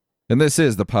And this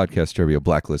is the Podcast Trivia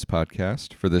Blacklist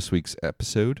podcast for this week's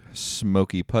episode,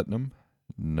 Smoky Putnam,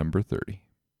 number 30.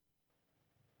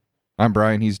 I'm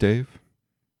Brian, he's Dave.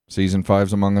 Season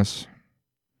 5's among us.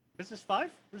 Is this 5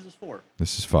 or is this 4?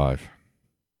 This is 5.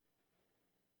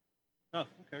 Oh,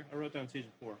 okay. I wrote down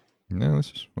season 4. No,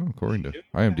 this is, well, according to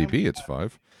IMDb, it's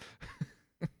 5.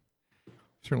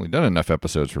 Certainly done enough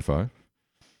episodes for 5.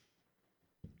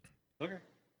 Okay.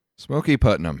 Smoky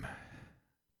Putnam.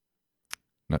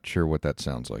 Not sure what that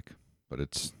sounds like, but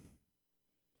it's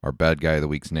our bad guy of the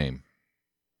week's name.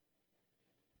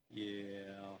 Yeah.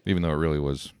 Even though it really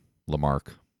was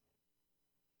Lamarck.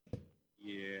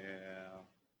 Yeah.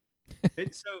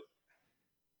 So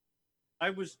I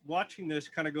was watching this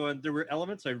kind of going, there were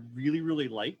elements I really, really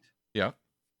liked. Yeah.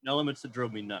 And elements that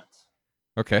drove me nuts.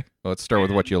 Okay, well, let's start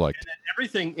with what you liked. And then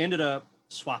everything ended up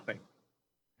swapping.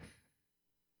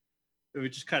 It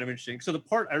was just kind of interesting. So the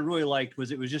part I really liked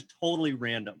was it was just totally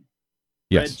random.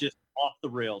 Yes. Red just off the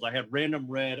rails. I had random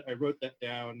red. I wrote that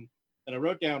down. And I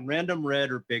wrote down random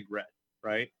red or big red,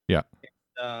 right? Yeah.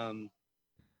 And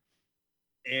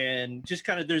just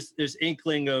kind of there's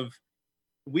inkling of,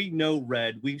 we know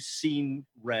Red. We've seen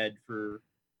Red for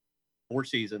 4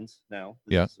 seasons now.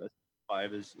 This is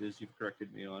 5, as you've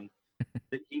corrected me on.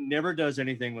 That he never does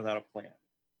anything without a plan.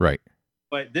 Right.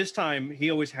 But this time he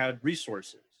always had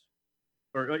resources.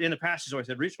 Or in the past he's always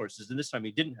had resources, and this time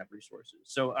he didn't have resources.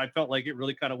 So I felt like it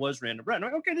really kind of was random Red. I'm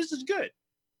like, okay, this is good.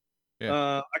 Yeah.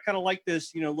 I kind of like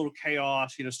this, little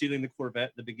chaos, stealing the Corvette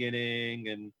at the beginning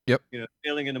and,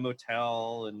 failing in a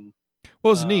motel. And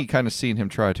well, it was neat kind of seeing him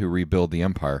try to rebuild the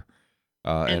empire.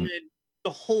 And then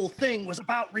the whole thing was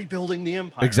about rebuilding the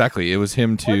empire. Exactly. It was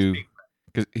him to,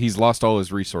 because he's lost all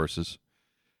his resources,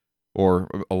 or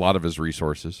a lot of his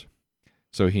resources.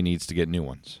 So he needs to get new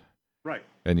ones. Right.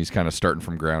 And he's kind of starting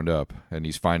from ground up, and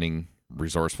he's finding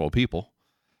resourceful people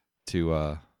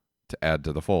to add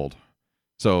to the fold.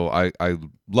 So I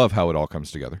love how it all comes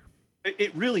together.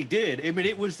 It really did. I mean,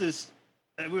 it was just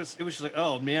like,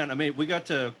 oh man. I mean, we got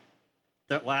to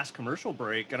that last commercial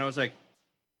break, and I was like,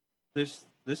 this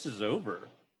is over,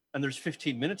 and there's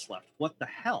 15 minutes left. What the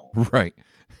hell? Right.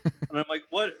 And I'm like,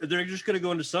 what? They're just going to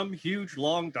go into some huge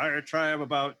long diatribe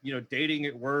about dating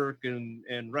at work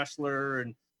and wrestler,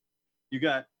 and you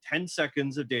got 10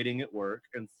 seconds of dating at work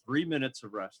and 3 minutes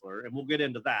of wrestler, and we'll get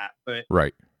into that. But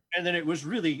right. And then it was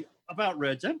really about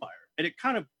Red's empire, and it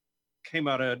kind of came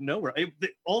out of nowhere.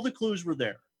 All the clues were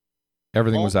there.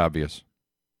 Everything was obvious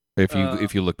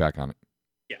if you look back on it.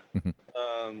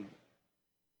 Yeah.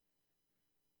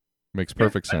 Makes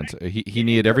perfect sense. He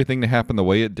needed everything to happen the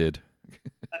way it did.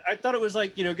 I thought it was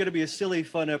like, going to be a silly,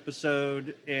 fun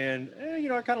episode. And,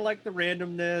 I kind of liked the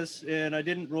randomness. And I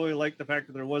didn't really like the fact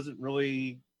that there wasn't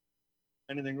really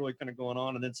anything really kind of going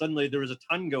on. And then suddenly there was a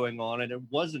ton going on and it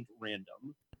wasn't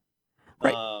random.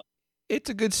 Right. It's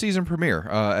a good season premiere,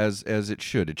 as it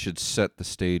should. It should set the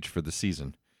stage for the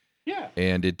season. Yeah.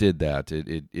 And it did that.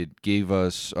 It gave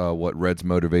us what Red's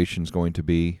motivation is going to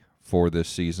be for this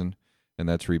season, and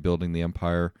that's rebuilding the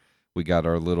empire. We got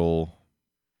our little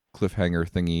cliffhanger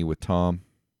thingy with Tom.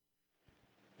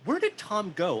 Where did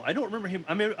Tom go? I don't remember him.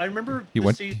 I mean, I remember he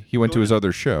went to his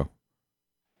other show.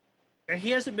 And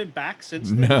he hasn't been back since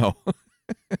then? No.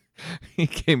 He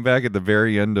came back at the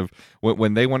very end of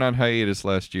when they went on hiatus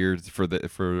last year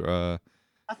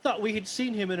I thought we had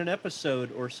seen him in an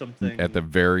episode or something. At the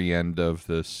very end of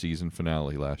the season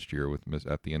finale last year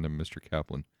at the end of Mr.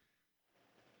 Kaplan.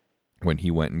 When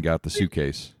he went and got the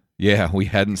suitcase. Yeah, we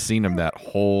hadn't seen him that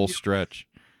whole stretch.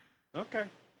 Okay.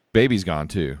 Baby's gone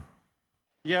too.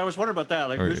 Yeah, I was wondering about that.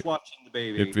 Like, who's watching the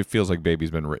baby? It feels like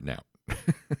Baby's been written out.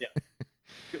 Yeah.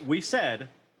 We said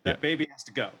that Baby has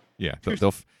to go. Yeah,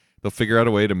 they'll figure out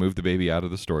a way to move the baby out of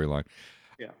the storyline.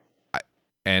 Yeah.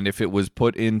 And if it was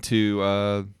put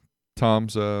into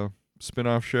Tom's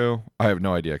spin-off show, I have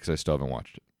no idea because I still haven't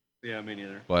watched it. Yeah, me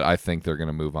neither. But I think they're going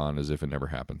to move on as if it never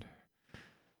happened.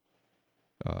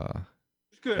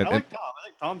 It's good. I like Tom. I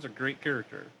think Tom's a great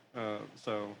character.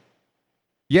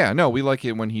 Yeah, no, we like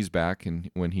it when he's back and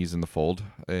when he's in the fold,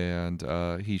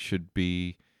 and he should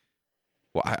be.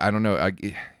 Well, I don't know.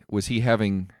 Was he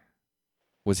having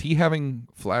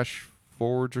flash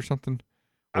forwards or something?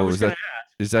 Or is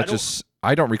that just?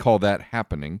 I don't recall that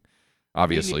happening.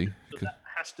 Obviously, so that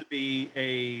has to be I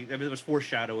mean, it was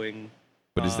foreshadowing.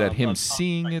 But is that him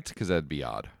seeing it? Because that'd be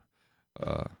odd.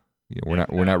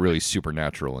 We're not really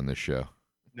supernatural in this show.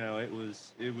 No, it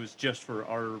was just for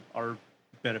our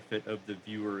benefit of the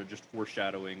viewer and just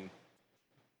foreshadowing.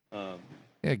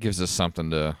 It gives us something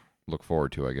to look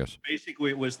forward to, I guess. Basically,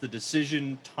 it was the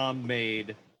decision Tom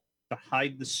made to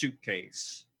hide the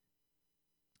suitcase.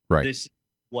 Right.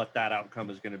 what that outcome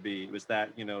is going to be. It was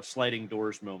that, sliding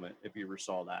doors moment, if you ever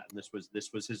saw that. And this was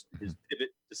his pivot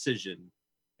decision,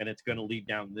 and it's going to lead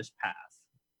down this path.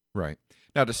 Right.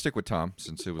 Now, to stick with Tom,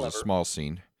 since it was a small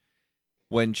scene,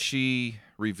 when she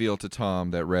revealed to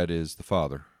Tom that Red is the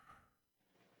father,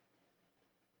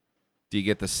 do you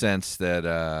get the sense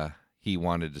that he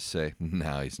wanted to say,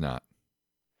 no, he's not,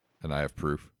 and I have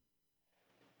proof?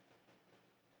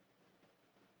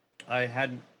 I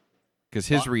hadn't. Because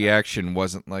his reaction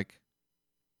wasn't like,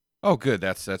 oh, good,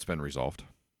 that's been resolved.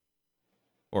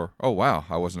 Or, oh, wow,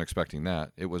 I wasn't expecting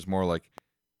that. It was more like,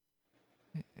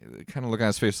 kind of look on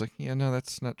his face like, yeah, no,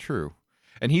 that's not true.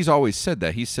 And he's always said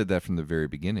that. He said that from the very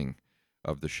beginning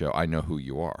of the show. I know who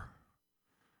you are.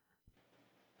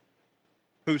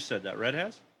 Who said that? Red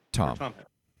has? Tom. Tom has.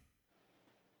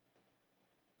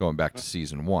 Going back to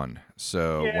season 1.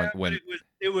 So yeah, when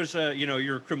it was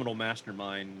you're a criminal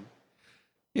mastermind.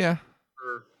 Yeah.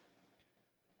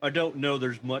 I don't know.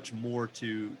 There's much more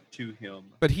to him.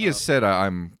 But he has said,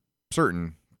 I'm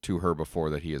certain to her before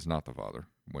that he is not the father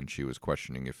when she was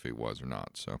questioning if he was or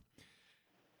not. So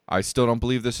I still don't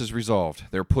believe this is resolved.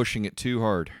 They're pushing it too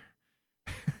hard.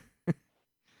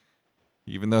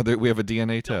 Even though we have a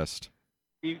DNA test.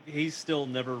 He's still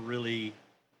never really.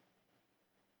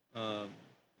 I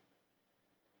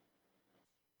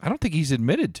don't think he's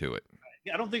admitted to it.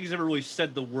 I don't think he's ever really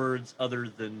said the words other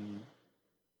than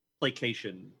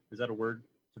placation. Is that a word?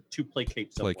 To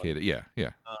placate someone. Placate it, yeah.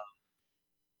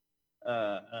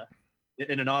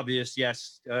 In an obvious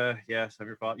yes, I'm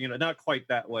your father. Not quite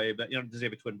that way, but does he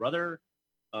have a twin brother?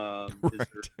 Right.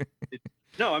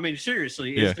 No, I mean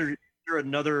seriously, Yeah. Is there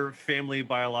another family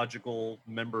biological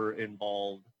member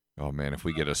involved? Oh man, if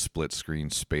we get a split screen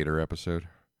Spader episode.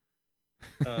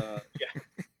 Yeah.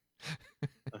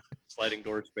 Sliding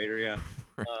door Spader, yeah.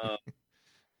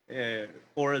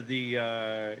 Or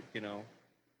the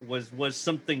was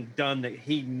something done that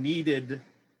he needed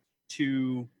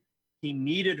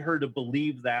her to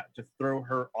believe that to throw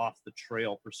her off the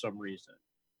trail for some reason.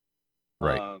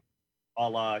 Right. A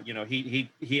la,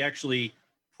 he actually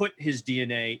put his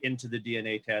DNA into the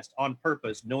DNA test on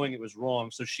purpose, knowing it was wrong,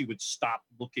 so she would stop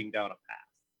looking down a path,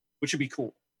 which would be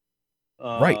cool.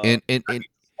 Right, and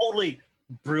totally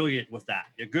brilliant with that.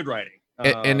 Yeah, good writing.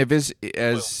 And if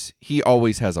as he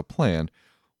always has a plan,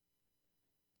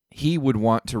 he would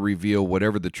want to reveal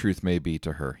whatever the truth may be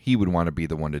to her. He would want to be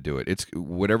the one to do it. It's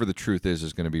whatever the truth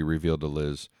is going to be revealed to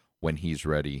Liz when he's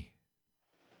ready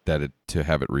to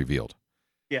have it revealed.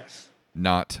 Yes.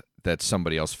 Not that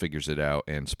somebody else figures it out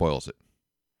and spoils it.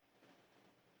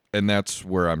 And that's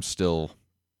where I'm still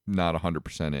not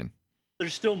 100% in.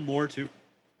 There's still more to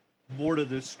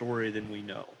this story than we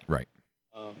know. Right.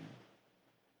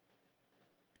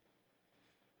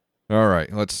 All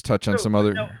right, let's touch on some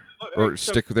other, or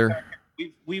stick there.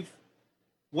 We've.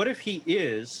 What if he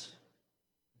is,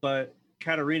 but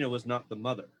Katerina was not the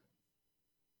mother?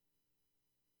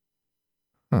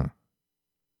 Huh.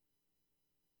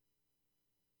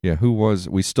 Yeah, who was?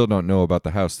 We still don't know about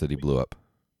the house that he blew up.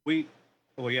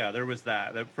 There was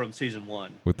that from season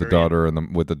 1 with the daughter and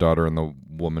the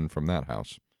woman from that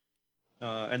house.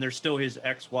 And there's still his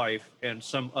ex-wife and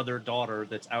some other daughter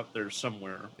that's out there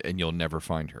somewhere. And you'll never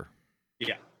find her.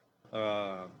 Yeah.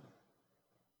 That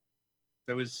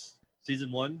was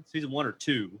season 1 or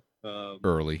 2.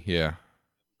 Early, yeah.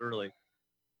 Early.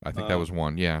 I think that was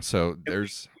 1, yeah. So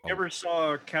there's... We never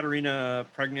saw Katerina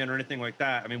pregnant or anything like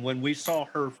that. I mean, when we saw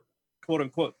her,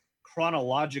 quote-unquote,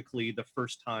 chronologically the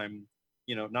first time,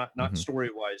 not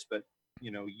story-wise, but,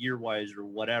 year-wise or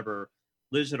whatever,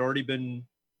 Liz had already been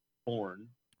born,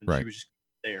 and right. She was just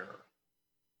there.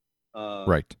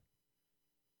 Right.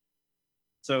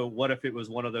 So what if it was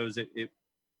one of those? It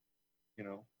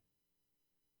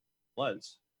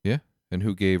was. Yeah, and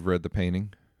who gave Red the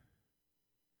painting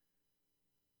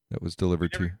that was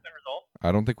delivered to you?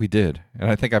 I don't think we did,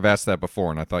 and I think I've asked that before,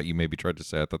 and I thought you maybe tried to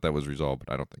say I thought that was resolved,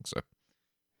 but I don't think so. I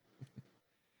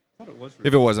thought it was resolved.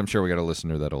 If it was, I'm sure we got a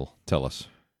listener that'll tell us.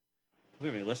 We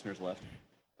have any listeners left?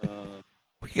 We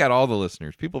got all the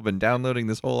listeners. People have been downloading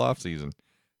this whole off season.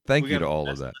 Thank you to all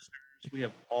of that. We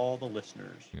have all the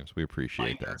listeners. Yes, we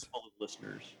appreciate that. Full of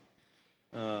listeners.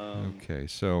 Okay,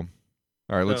 so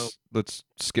all right, let's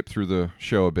skip through the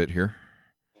show a bit here.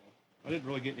 I didn't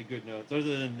really get any good notes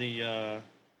other than the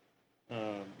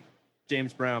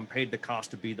James Brown paid the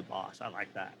cost to be the boss. I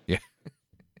like that. Yeah.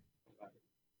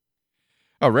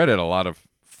 Red had a lot of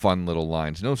fun little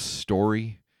lines. No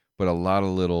story, but a lot of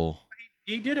little.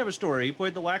 He did have a story. He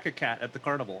played the Wacka Cat at the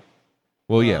carnival.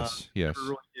 Well, yes.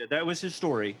 That was his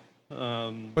story.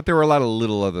 But there were a lot of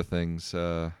little other things.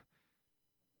 Talk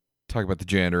about the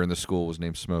janitor in the school was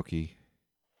named Smokey.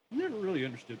 Never really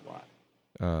understood why.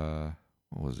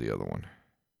 What was the other one?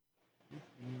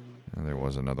 Mm. There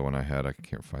was another one I had. I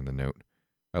can't find the note.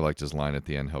 I liked his line at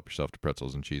the end: "Help yourself to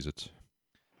pretzels and Cheez-Its."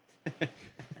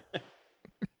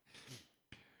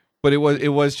 But it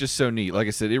was just so neat. Like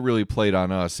I said, it really played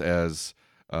on us as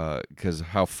because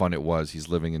how fun it was. He's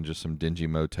living in just some dingy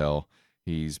motel.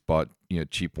 He's bought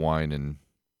cheap wine and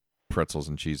pretzels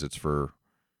and Cheez-Its for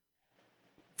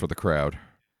the crowd.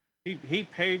 He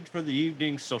paid for the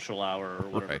evening social hour or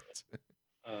whatever. Right.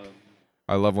 Um,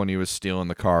 I love when he was stealing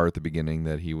the car at the beginning.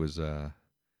 That he was the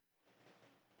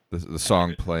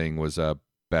song playing was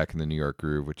 "Back in the New York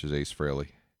Groove," which is Ace Frehley.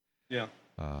 yeah.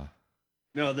 Uh,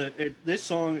 No, this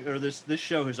song or this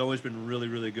show has always been really,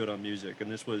 really good on music,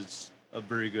 and this was a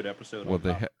very good episode. well,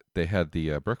 they had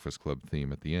the Breakfast Club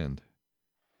theme at the end.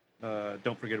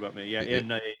 Don't Forget About Me. Yeah,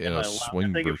 in a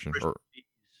swing version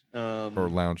or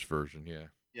lounge version. Yeah.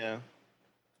 Yeah,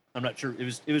 I'm not sure. It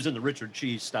was in the Richard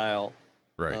Cheese style.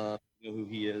 Right. You know who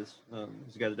he is.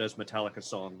 He's the guy that does Metallica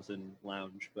songs in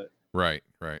lounge, but right.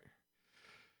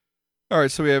 All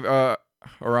right, so we have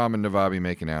Aram and Navabi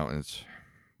making out, and it's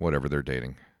whatever, they're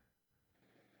dating.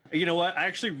 You know what? I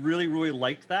actually really, really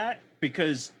liked that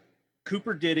because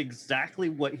Cooper did exactly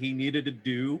what he needed to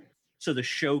do so the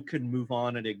show could move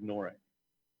on and ignore it.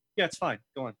 Yeah, it's fine.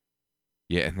 Go on.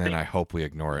 Yeah, and then I hope we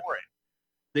ignore it.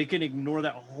 They can ignore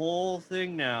that whole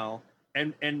thing now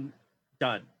and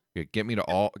done. Yeah, get me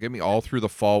all through the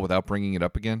fall without bringing it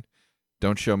up again.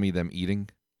 Don't show me them eating.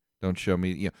 Don't show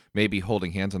me maybe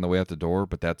holding hands on the way out the door,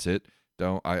 but that's it.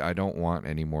 I don't want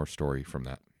any more story from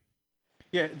that.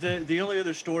 Yeah, the only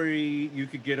other story you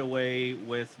could get away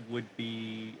with would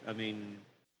be,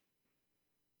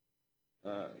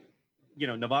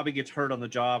 Navabi gets hurt on the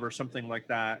job or something like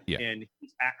that, yeah. and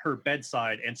he's at her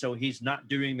bedside, and so he's not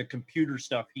doing the computer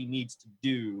stuff he needs to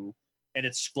do, and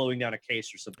it's slowing down a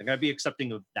case or something. I'd be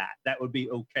accepting of that. That would be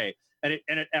okay. And it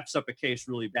f's up a case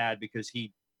really bad because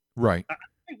he. Right. I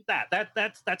think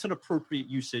that's an appropriate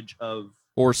usage of.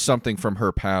 Or something from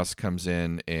her past comes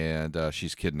in and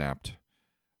she's kidnapped.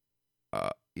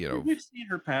 We've seen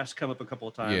her past come up a couple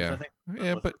of times. Yeah. I think.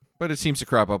 Yeah, but it seems to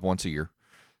crop up once a year.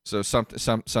 So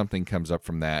something comes up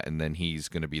from that, and then he's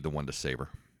going to be the one to save her.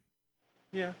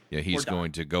 Yeah. Yeah, he's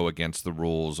going to go against the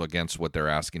rules, against what they're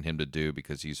asking him to do,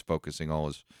 because he's focusing all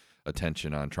his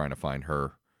attention on trying to find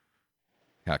her,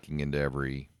 hacking into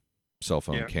every cell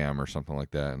phone cam or something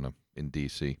like that in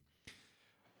DC.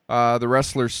 The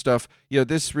wrestler stuff,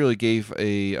 this really gave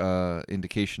a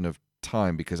indication of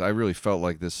time, because I really felt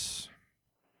like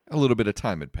a little bit of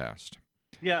time had passed.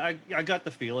 Yeah, I got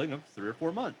the feeling of 3 or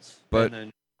 4 months. But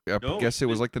I guess it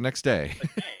was like the next day.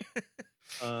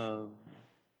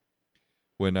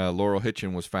 When Laurel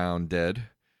Hitchin was found dead.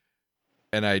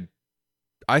 And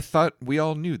I thought we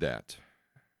all knew that.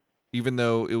 Even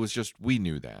though it was just we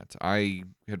knew that. I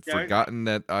had forgotten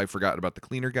that I forgot about the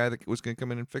cleaner guy that was going to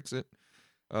come in and fix it.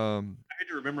 I had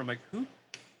to remember, I'm like, who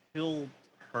killed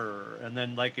her? And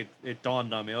then it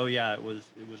dawned on me, oh yeah, it was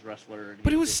Wrestler.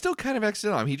 But it was still kind of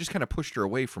accidental. He just kind of pushed her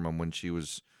away from him when she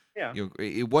was. Yeah.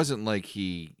 It wasn't like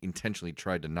he intentionally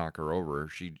tried to knock her over.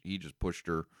 He just pushed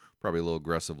her probably a little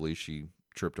aggressively. She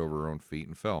tripped over her own feet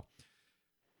and fell.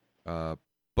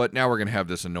 But now we're gonna have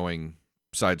this annoying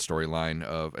side storyline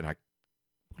of, and I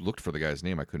looked for the guy's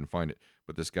name, I couldn't find it,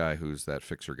 but this guy who's that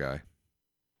fixer guy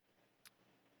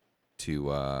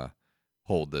to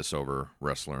hold this over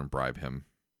Wrestler and bribe him.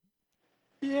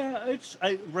 Yeah, it's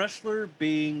Wrestler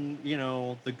being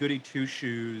the goody two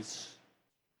shoes.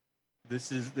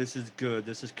 This is good.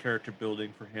 This is character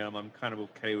building for him. I'm kind of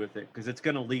okay with it because it's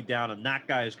going to lead down, and that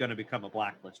guy is going to become a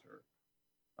blacklister.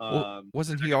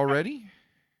 Wasn't he already?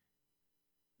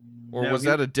 Or was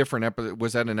that a different episode?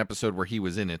 Was that an episode where he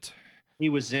was in it? He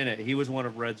was in it. He was one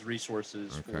of Red's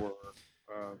resources for.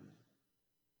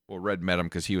 Well, Red met him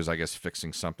because he was, I guess,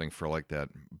 fixing something for like that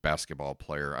basketball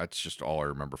player. That's just all I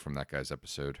remember from that guy's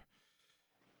episode.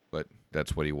 But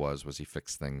that's what he was he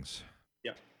fixed things.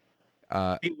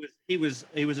 Yeah. He was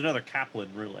another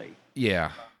Kaplan, really.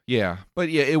 Yeah. But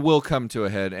yeah, it will come to a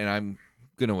head, and I'm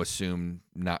going to assume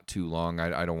not too long.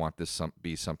 I don't want this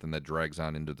be something that drags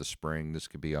on into the spring. This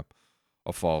could be a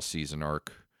fall season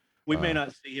arc. We may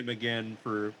not see him again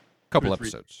for a couple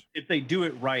episodes. If they do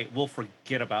it right, we'll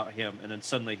forget about him, and then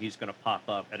suddenly he's going to pop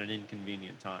up at an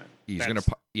inconvenient time. He's going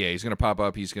to pop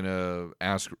up. He's going to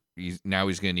ask. He's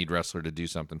going to need Wrestler to do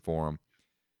something for him,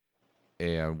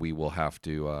 and we will have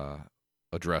to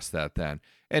address that then.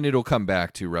 And it'll come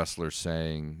back to Wrestler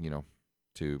saying,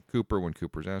 to Cooper when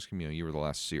Cooper's asking, you were the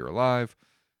last to see her alive.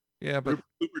 Yeah, but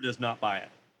Cooper does not buy it.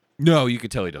 No, you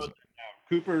could tell he doesn't.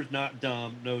 Cooper's not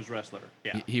dumb, knows wrestler.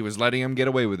 Yeah. He was letting him get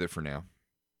away with it for now,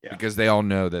 Yeah. because they all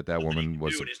know that Nothing he woman can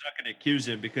was do, and he's not going to accuse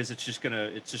him because it's just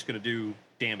gonna do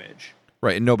damage.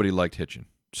 right, and nobody liked Hitchin,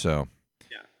 so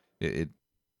Yeah. it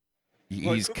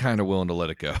Well, he's kind of willing to let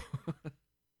it go.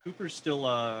 Cooper's still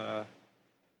no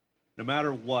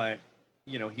matter what,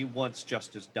 he wants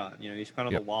justice done. He's kind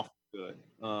of Yep. the lawful good.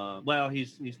 Well,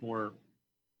 he's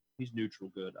neutral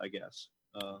good, I guess.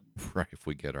 Right, if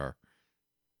we get our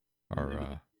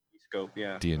scope,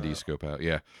 yeah. D&D scope out,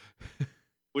 yeah.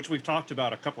 Which we've talked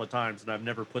about a couple of times, and I've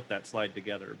never put that slide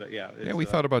together. But yeah, Yeah, we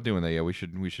thought about doing that. Yeah, we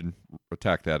should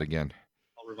attack that again.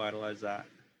 I'll revitalize that.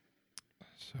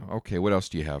 So, okay, what else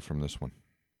do you have from this one?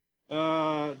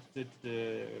 There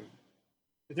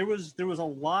was a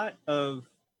lot of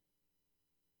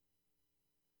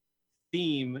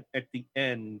theme at the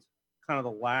end, kind of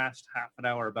the last half an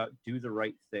hour about do the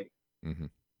right thing. Mm-hmm.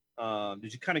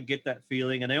 Did you kind of get that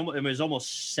feeling? And it was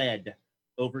almost said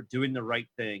over doing the right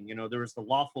thing. There was the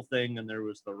lawful thing, and there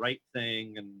was the right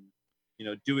thing, and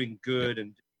doing good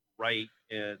and right,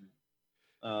 and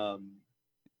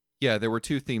yeah, there were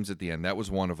two themes at the end. That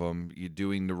was one of them. You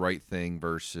doing the right thing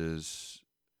versus,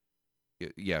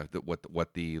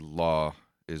 what the law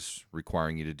is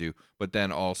requiring you to do. But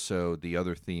then also the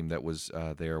other theme that was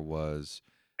there was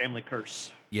family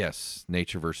curse. Yes,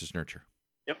 nature versus nurture.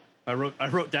 Yep, I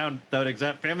wrote down that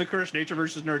exact family curse, nature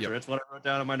versus nurture. Yep. That's what I wrote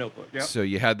down in my notebook. Yep. So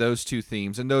you had those two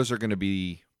themes, and those are going to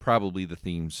be probably the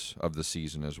themes of the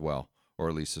season as well, or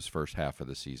at least this first half of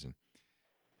the season.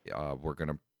 We're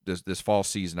gonna this fall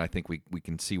season. I think we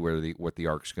can see what the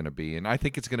arc's going to be, and I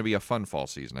think it's going to be a fun fall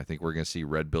season. I think we're going to see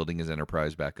Red building his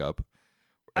enterprise back up.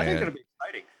 I think it'll be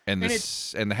exciting.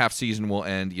 And the half season will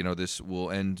end. This will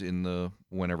end in the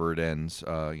whenever it ends.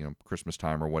 Christmas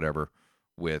time or whatever,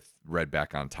 with Red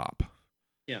back on top.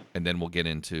 Yeah. And then we'll get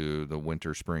into the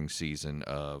winter spring season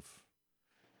of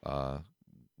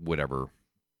whatever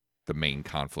the main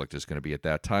conflict is going to be at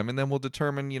that time, and then we'll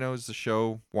determine, is the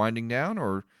show winding down,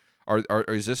 or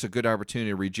is this a good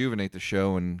opportunity to rejuvenate the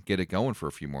show and get it going for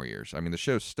a few more years? I mean, the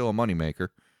show's still a moneymaker,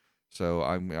 so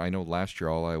I know last year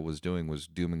all I was doing was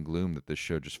doom and gloom that this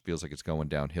show just feels like it's going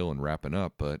downhill and wrapping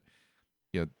up, but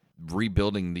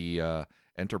rebuilding the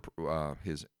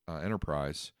enterprise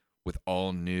with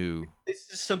all new. This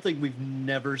is something we've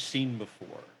never seen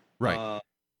before. Right.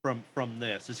 From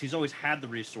this, is he's always had the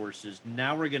resources.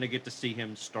 Now we're going to get to see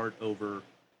him start over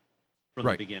from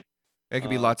the beginning. It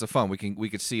could be lots of fun. We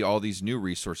could see all these new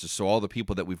resources. So all the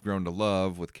people that we've grown to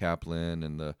love with Kaplan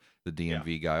and the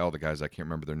DMV guy, all the guys I can't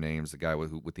remember their names, the guy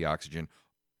with the oxygen,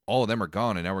 all of them are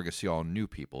gone, and now we're going to see all new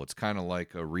people. It's kind of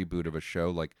like a reboot of a show,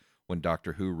 like when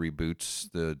Doctor Who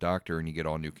reboots the Doctor and you get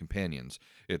all new companions.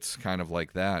 It's kind of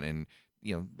like that, and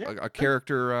a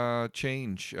character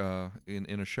change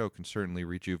in a show can certainly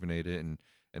rejuvenate it and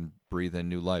breathe in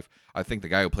new life. I think the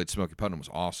guy who played Smokey Putnam was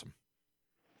awesome.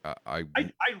 I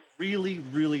really,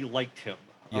 really liked him.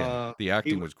 Yeah, the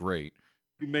acting was great.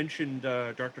 You mentioned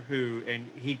Doctor Who, and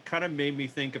he kind of made me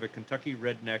think of a Kentucky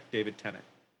redneck David Tennant.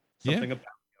 Something about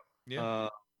him. Yeah.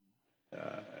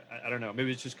 I don't know.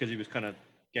 Maybe it's just because he was kind of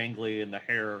gangly in the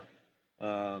hair.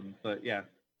 But yeah.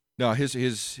 No,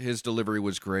 his delivery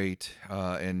was great,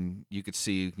 and you could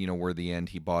see where the end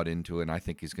he bought into it. And I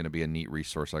think he's going to be a neat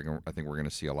resource. I think we're going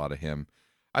to see a lot of him.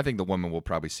 I think the woman we'll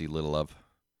probably see little of.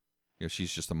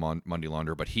 She's just a Monday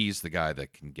launderer, but he's the guy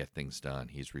that can get things done.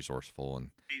 He's resourceful,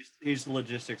 and he's the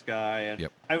logistics guy. And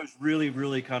yep. I was really,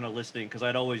 really kind of listening because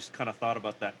I'd always kind of thought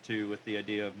about that too, with the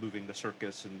idea of moving the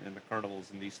circus and the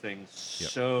carnivals and these things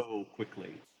so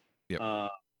quickly. Yep.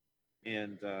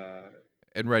 And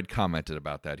Red commented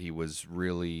about that. He was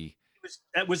really.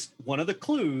 That was one of the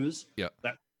clues. Yep.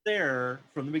 That there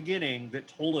from the beginning that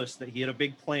told us that he had a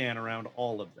big plan around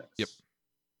all of this.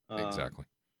 Yep. Exactly.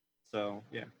 So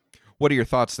yeah. What are your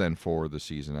thoughts then for the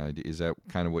season? Is that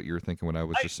kind of what you're thinking? What I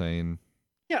was just saying.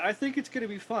 Yeah, I think it's going to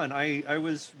be fun. I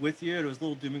was with you. It was a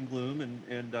little doom and gloom,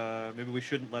 and maybe we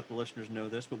shouldn't let the listeners know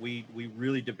this, but we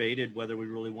really debated whether we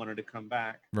really wanted to come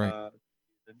back. Right.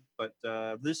 But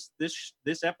this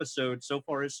episode so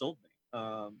far has sold me.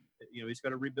 He's got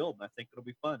to rebuild, and I think it'll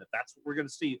be fun if that's what we're going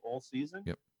to see all season.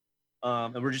 Yep.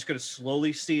 And we're just going to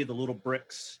slowly see the little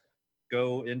bricks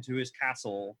go into his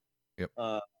castle. Yep.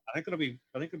 I think it'll be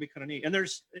kind of neat. And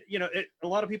there's, a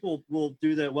lot of people will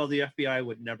do that. Well, the FBI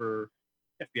would never,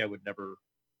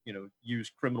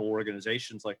 use criminal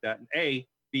organizations like that. And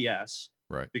BS,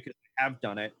 right? Because they have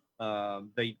done it.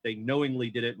 They knowingly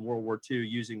did it in World War II,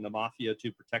 using the mafia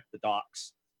to protect the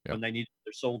docks when they needed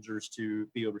their soldiers to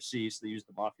be overseas. So they used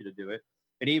the mafia to do it.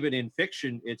 And even in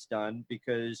fiction, it's done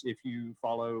because if you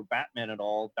follow Batman at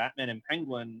all, Batman and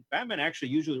Penguin, Batman actually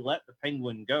usually let the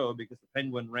Penguin go because the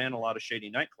Penguin ran a lot of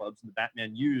shady nightclubs, and the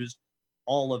Batman used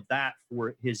all of that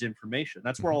for his information.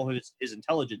 That's where all his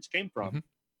intelligence came from.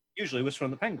 Usually was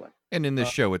from the Penguin. And in this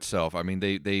show itself, I mean,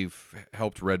 they've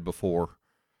helped Red before,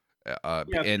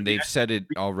 and they've said it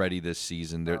already this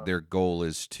season. Their goal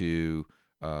is to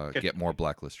get more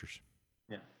blacklisters.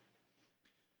 Yeah.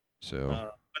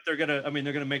 So. But they're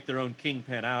gonna make their own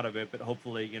kingpin out of it. But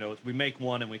hopefully, we make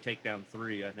one and we take down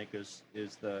 3. I think is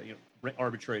the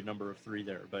arbitrary number of 3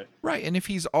 there. But right, and if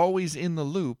he's always in the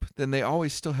loop, then they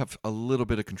always still have a little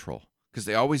bit of control because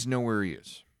they always know where he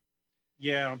is.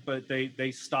 Yeah, but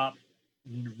they stopped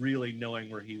really knowing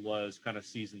where he was kind of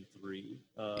season 3.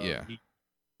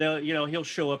 He'll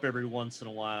show up every once in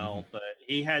a while, but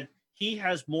he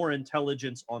has more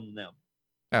intelligence on them.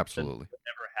 Absolutely, than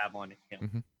they ever have on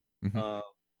him.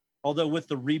 Although with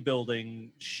the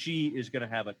rebuilding, she is going to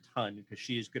have a ton because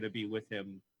she is going to be with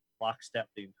him lockstep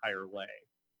the entire way.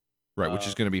 Right, which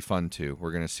is going to be fun too.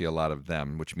 We're going to see a lot of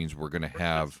them, which means we're going to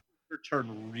have her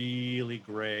turn really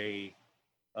gray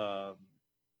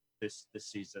this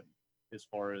season as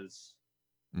far as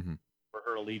for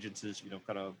her allegiances,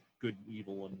 kind of good and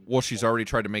evil. And well, she's already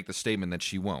tried to make the statement that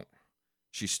she won't.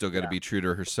 She's still got to be true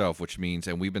to herself, which means,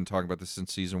 and we've been talking about this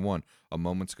since season 1, a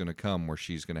moment's going to come where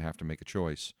she's going to have to make a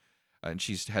choice. And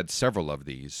she's had several of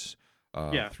these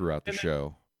throughout the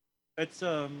show. It's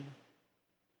But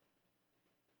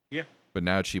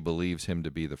now she believes him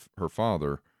to be her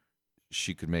father.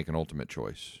 She could make an ultimate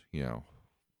choice,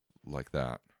 like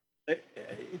that.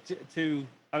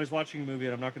 I was watching a movie,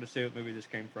 and I'm not going to say what movie this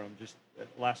came from, just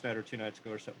last night or 2 nights ago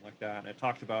or something like that. And it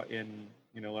talked about in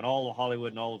all of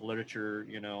Hollywood and all of literature,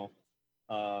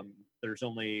 there's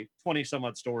only 20 some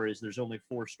odd stories. There's only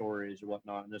 4 stories or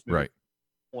whatnot. And this movie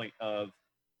point of,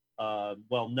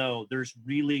 no, there's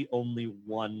really only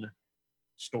one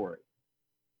story.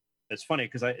 It's funny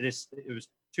because it was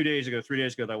 3 days ago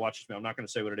that I watched this movie. I'm not going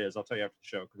to say what it is. I'll tell you after the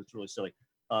show because it's really silly.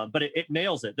 But it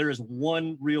nails it. There is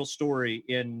one real story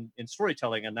in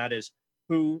storytelling, and that is,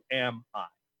 who am I?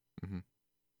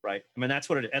 Right? I mean, that's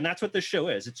what it is. And that's what this show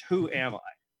is. It's who am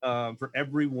I? For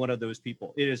every one of those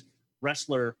people. It is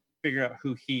Wrestler figuring out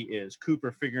who he is,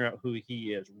 Cooper figuring out who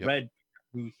he is, Red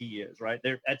who he is, right?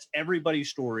 That's everybody's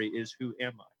story is who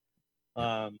am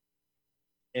I?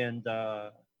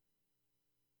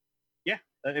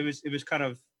 It was kind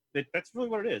of, that's really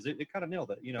what it is. It kind of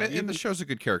nailed it, And the show's a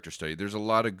good character study. There's a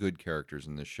lot of good characters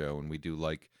in this show, and we do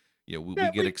like, we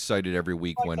get excited every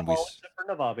week when we. Except for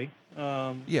Navabi.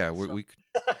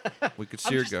 We could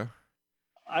see her go.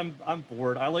 I'm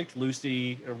bored. I liked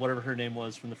Lucy or whatever her name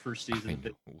was from the first season.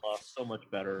 So much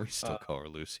better. We still call her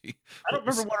Lucy. I don't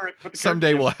remember what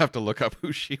someday we'll have to look up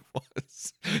who she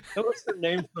was. What was her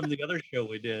name from the other show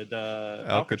we did?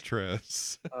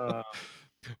 Alcatraz.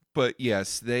 But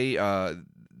yes, they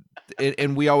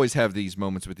and we always have these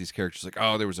moments with these characters like,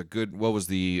 oh, there was what was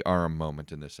the Aram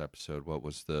moment in this episode? What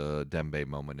was the Dembe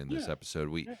moment in this episode?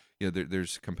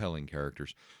 There's compelling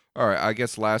characters. All right, I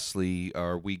guess lastly,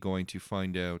 are we going to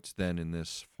find out then in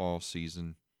this fall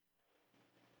season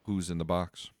who's in the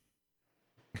box?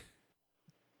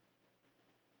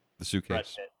 The suitcase. Brad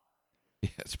Pitt. Yeah,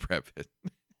 it's Brad Pitt.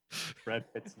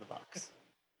 Brad Pitt's in the box.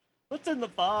 What's in the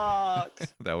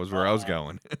box? That was where I was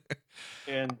going.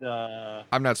 And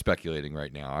I'm not speculating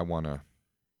right now. I want to.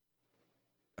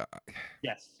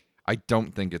 Yes. I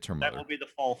don't think it's her mother. That will be the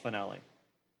fall finale.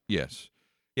 Yes.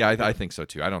 Yeah, I think so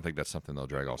too. I don't think that's something they'll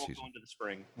drag all season. Go into the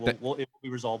spring. It will be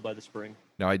resolved by the spring.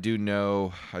 Now, I do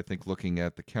know, I think looking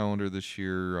at the calendar this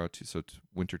year,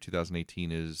 winter 2018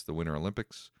 is the Winter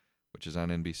Olympics, which is on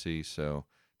NBC. So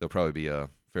there'll probably be a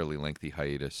fairly lengthy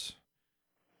hiatus.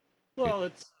 Well,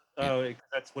 that's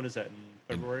when is that, in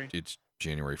February? It's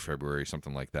January, February,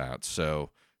 something like that. So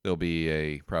there'll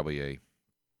be probably a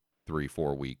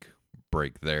 3-4 week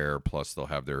break there. Plus they'll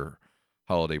have their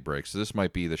holiday break. So this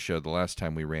might be the show. The last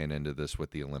time we ran into this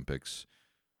with the Olympics,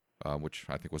 which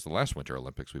I think was the last Winter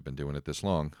Olympics, we've been doing it this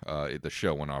long. The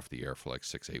show went off the air for like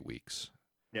 6-8 weeks.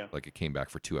 Yeah. Like it came back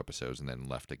for 2 episodes and then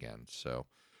left again. So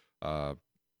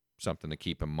something to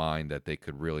keep in mind, that they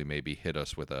could really maybe hit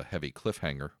us with a heavy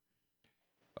cliffhanger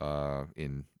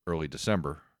in early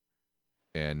December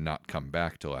and not come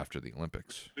back till after the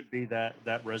Olympics. It could be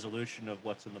that resolution of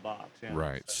what's in the box. Yeah.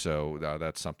 Right. So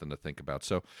that's something to think about.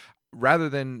 So rather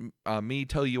than me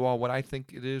tell you all what I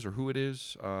think it is or who it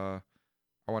is, I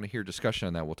want to hear discussion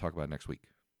on that. We'll talk about it next week.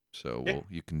 So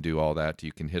you can do all that.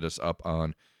 You can hit us up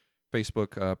on Facebook,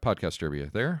 Podcast Derby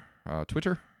there,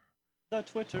 Twitter. The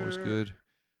Twitter. Always good.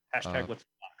 Hashtag what's in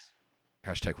the box.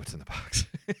 Hashtag what's in the box.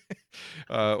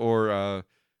 Or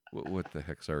what the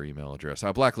heck's our email address?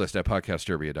 Blacklist at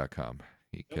podcastderbia.com.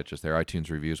 You can catch us there. iTunes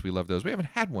reviews. We love those. We haven't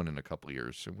had one in a couple of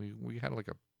years, and we had like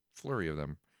a flurry of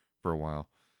them for a while.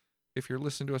 If you're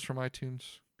listening to us from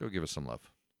iTunes, go give us some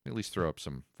love. At least throw up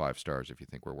some 5 stars if you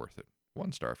think we're worth it.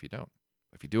 1 star if you don't.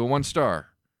 If you do a 1 star,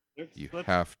 you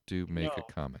have to make a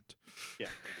comment. Yeah.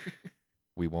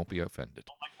 We won't be offended.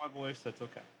 Don't like my voice, that's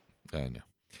okay. I know.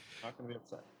 Not going to be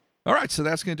upset. All right, so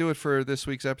that's going to do it for this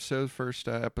week's episode, first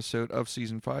episode of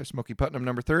Season 5, Smoky Putnam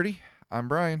number 30. I'm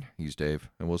Brian. He's Dave,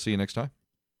 and we'll see you next time.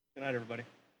 Good night, everybody.